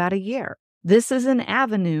program in about a year. This is an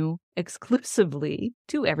avenue exclusively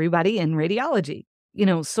to everybody in radiology.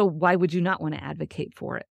 So why would you not want to advocate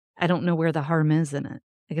for it? I don't know where the harm is in it.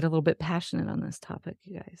 I get a little bit passionate on this topic,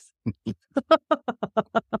 you guys.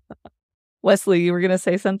 Wesley, you were going to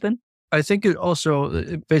say something? I think it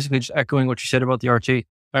also, basically just echoing what you said about the RT.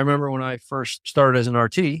 I remember when I first started as an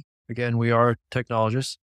RT, again, we are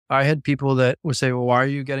technologists. I had people that would say, well, why are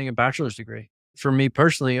you getting a bachelor's degree? For me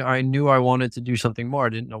personally, I knew I wanted to do something more. I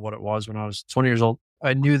didn't know what it was when I was 20 years old.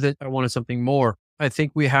 I knew that I wanted something more. I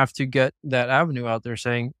think we have to get that avenue out there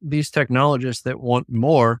saying, these technologists that want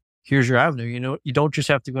more, here's your avenue. You don't just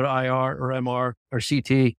have to go to IR or MR or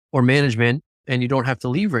CT or management, and you don't have to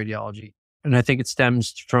leave radiology. And I think it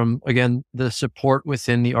stems from, again, the support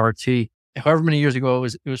within the RT. However many years ago,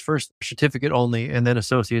 it was first certificate only, and then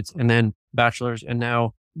associates, and then bachelor's. And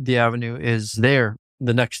now the avenue is there.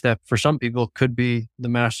 The next step for some people could be the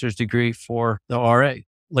master's degree for the RA.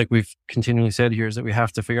 Like we've continually said here, is that we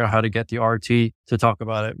have to figure out how to get the RT to talk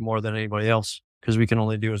about it more than anybody else, because we can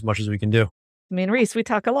only do as much as we can do. Me and Reese, we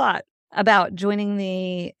talk a lot about joining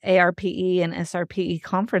the ARPE and SRPE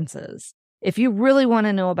conferences. If you really want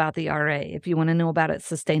to know about the RA, if you want to know about its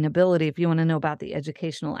sustainability, if you want to know about the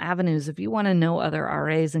educational avenues, if you want to know other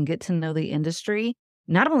RAs and get to know the industry,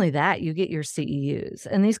 not only that, you get your CEUs.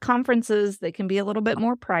 And these conferences, they can be a little bit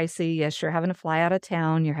more pricey. Yes, you're having to fly out of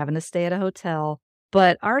town, you're having to stay at a hotel,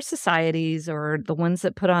 but our societies, or the ones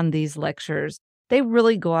that put on these lectures, they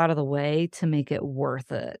really go out of the way to make it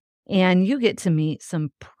worth it. And you get to meet some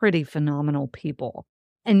pretty phenomenal people.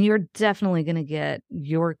 And you're definitely going to get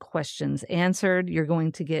your questions answered. You're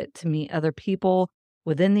going to get to meet other people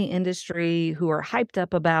within the industry who are hyped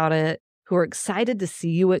up about it, who are excited to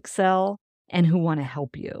see you excel, and who want to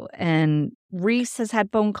help you. And Reese has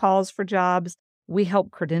had phone calls for jobs. We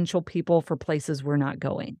help credential people for places we're not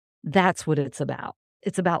going. That's what it's about.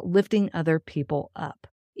 It's about lifting other people up,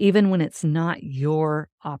 even when it's not your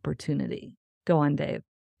opportunity. Go on, Dave.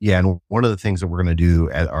 Yeah. And one of the things that we're going to do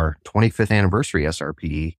at our 25th anniversary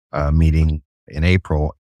SRPE meeting in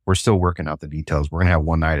April, we're still working out the details. We're going to have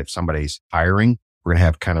one night if somebody's hiring, we're going to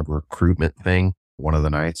have kind of a recruitment thing one of the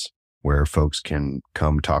nights where folks can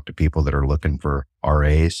come talk to people that are looking for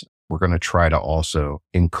RAs. We're going to try to also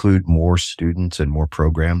include more students and more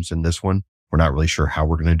programs in this one. We're not really sure how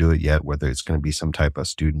we're going to do it yet, whether it's going to be some type of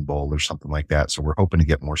student bowl or something like that. So we're hoping to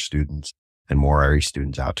get more students and more RA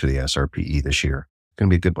students out to the SRPE this year. It's going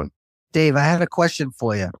to be a good one. Dave, I had a question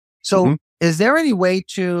for you. So is there any way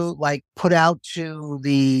to put out to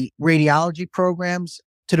the radiology programs,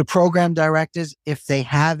 to the program directors, if they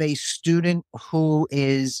have a student who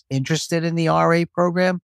is interested in the RA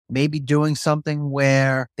program, maybe doing something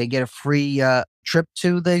where they get a free trip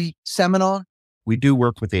to the seminar? We do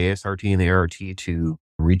work with the ASRT and the ART to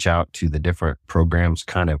reach out to the different programs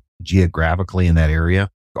kind of geographically in that area.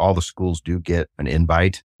 All the schools do get an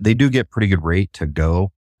invite. They do get pretty good rate to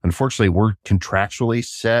go. Unfortunately, we're contractually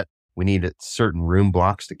set. We need certain room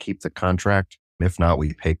blocks to keep the contract. If not,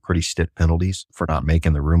 we pay pretty stiff penalties for not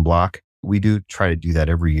making the room block. We do try to do that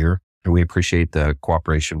every year. And we appreciate the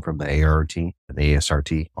cooperation from the ART and the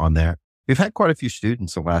ASRT on that. We've had quite a few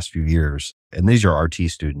students the last few years, and these are RT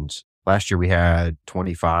students. Last year we had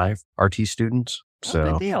 25 RT students.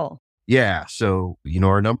 Good deal. Yeah. So,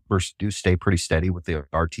 our numbers do stay pretty steady with the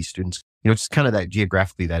RT students. It's kind of that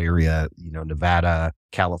geographically, that area, Nevada,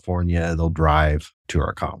 California, they'll drive to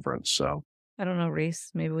our conference. So I don't know,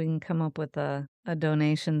 Reese, maybe we can come up with a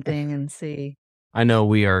donation thing and see. I know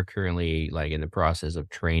we are currently in the process of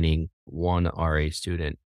training one RA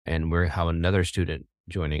student, and we'll have another student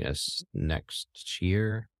joining us next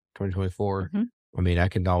year, 2024. Mhm. I mean, I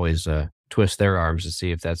can always twist their arms to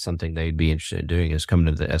see if that's something they'd be interested in doing, is coming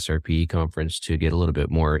to the SRPE conference to get a little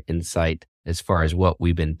bit more insight as far as what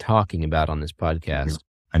we've been talking about on this podcast.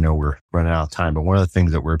 I know we're running out of time, but one of the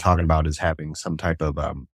things that we're talking about is having some type of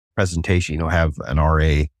presentation, have an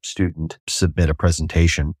RA student submit a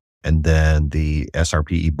presentation, and then the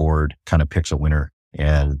SRPE board kind of picks a winner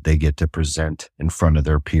and they get to present in front of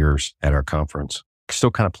their peers at our conference.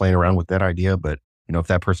 Still kind of playing around with that idea, but if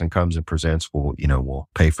that person comes and presents, we'll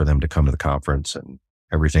pay for them to come to the conference, and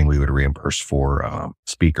everything we would reimburse for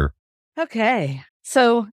speaker. Okay.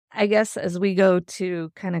 So I guess as we go to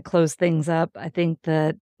kind of close things up, I think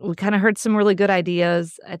that we kind of heard some really good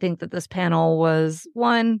ideas. I think that this panel was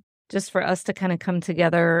one, just for us to kind of come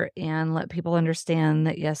together and let people understand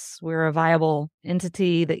that, yes, we're a viable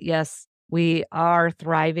entity, that, yes, we are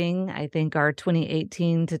thriving. I think our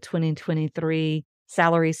 2018 to 2023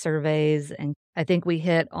 salary surveys, and I think we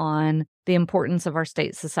hit on the importance of our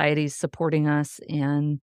state societies supporting us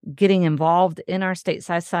and getting involved in our state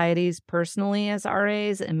societies personally as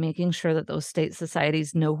RAs, and making sure that those state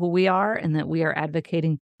societies know who we are and that we are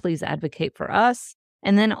advocating. Please advocate for us.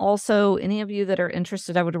 And then also, any of you that are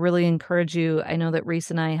interested, I would really encourage you. I know that Reese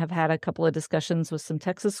and I have had a couple of discussions with some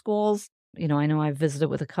Texas schools. I know I've visited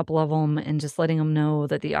with a couple of them, and just letting them know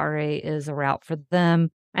that the RA is a route for them.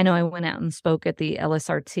 I know I went out and spoke at the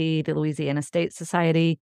LSRT, the Louisiana State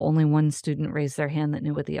Society. Only one student raised their hand that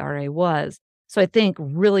knew what the RA was. So I think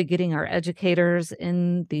really getting our educators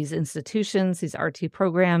in these institutions, these RT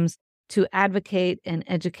programs, to advocate and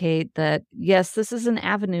educate that, yes, this is an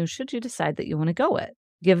avenue should you decide that you want to go it.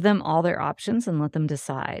 Give them all their options and let them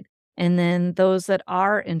decide. And then those that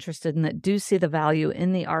are interested and that do see the value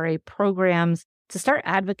in the RA programs, to start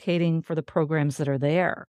advocating for the programs that are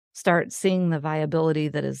there. Start seeing the viability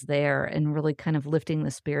that is there, and really kind of lifting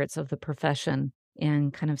the spirits of the profession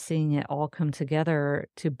and kind of seeing it all come together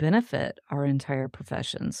to benefit our entire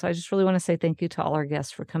profession. So I just really want to say thank you to all our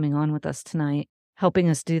guests for coming on with us tonight, helping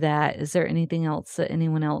us do that. Is there anything else that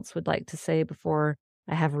anyone else would like to say before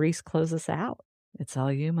I have Reese close us out? It's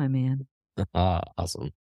all you, my man.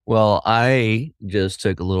 Awesome. Well, I just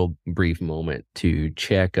took a little brief moment to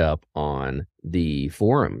check up on the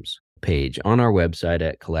forums page on our website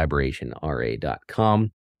at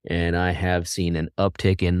collaborationra.com. And I have seen an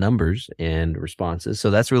uptick in numbers and responses. So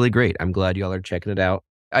that's really great. I'm glad y'all are checking it out.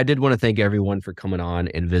 I did want to thank everyone for coming on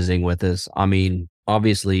and visiting with us. I mean,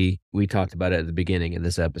 obviously, we talked about it at the beginning of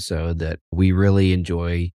this episode that we really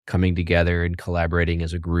enjoy coming together and collaborating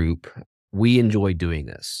as a group. We enjoy doing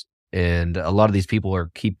this. And a lot of these people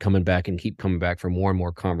keep coming back for more and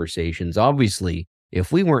more conversations. Obviously,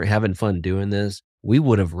 if we weren't having fun doing this, we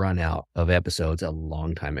would have run out of episodes a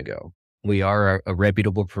long time ago. We are a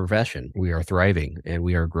reputable profession. We are thriving and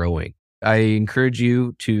we are growing. I encourage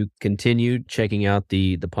you to continue checking out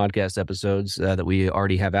the podcast episodes that we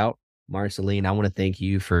already have out. Marceline, I want to thank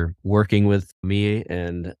you for working with me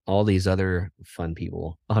and all these other fun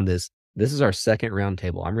people on this. This is our second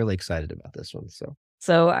roundtable. I'm really excited about this one.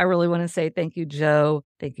 So I really want to say thank you, Joe.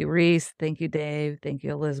 Thank you, Reese. Thank you, Dave. Thank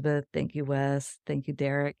you, Elizabeth. Thank you, Wes. Thank you,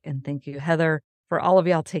 Derek. And thank you, Heather, for all of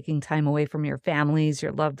y'all taking time away from your families,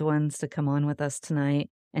 your loved ones, to come on with us tonight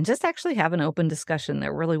and just actually have an open discussion.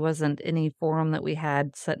 There really wasn't any forum that we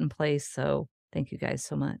had set in place. So thank you guys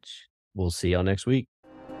so much. We'll see y'all next week.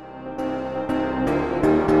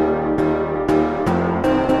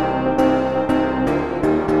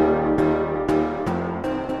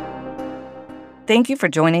 Thank you for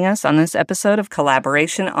joining us on this episode of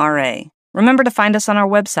Collaboration RA. Remember to find us on our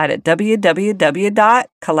website at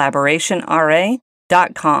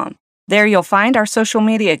www.collaborationra.com. There you'll find our social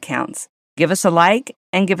media accounts. Give us a like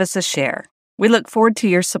and give us a share. We look forward to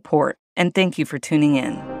your support, and thank you for tuning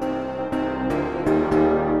in.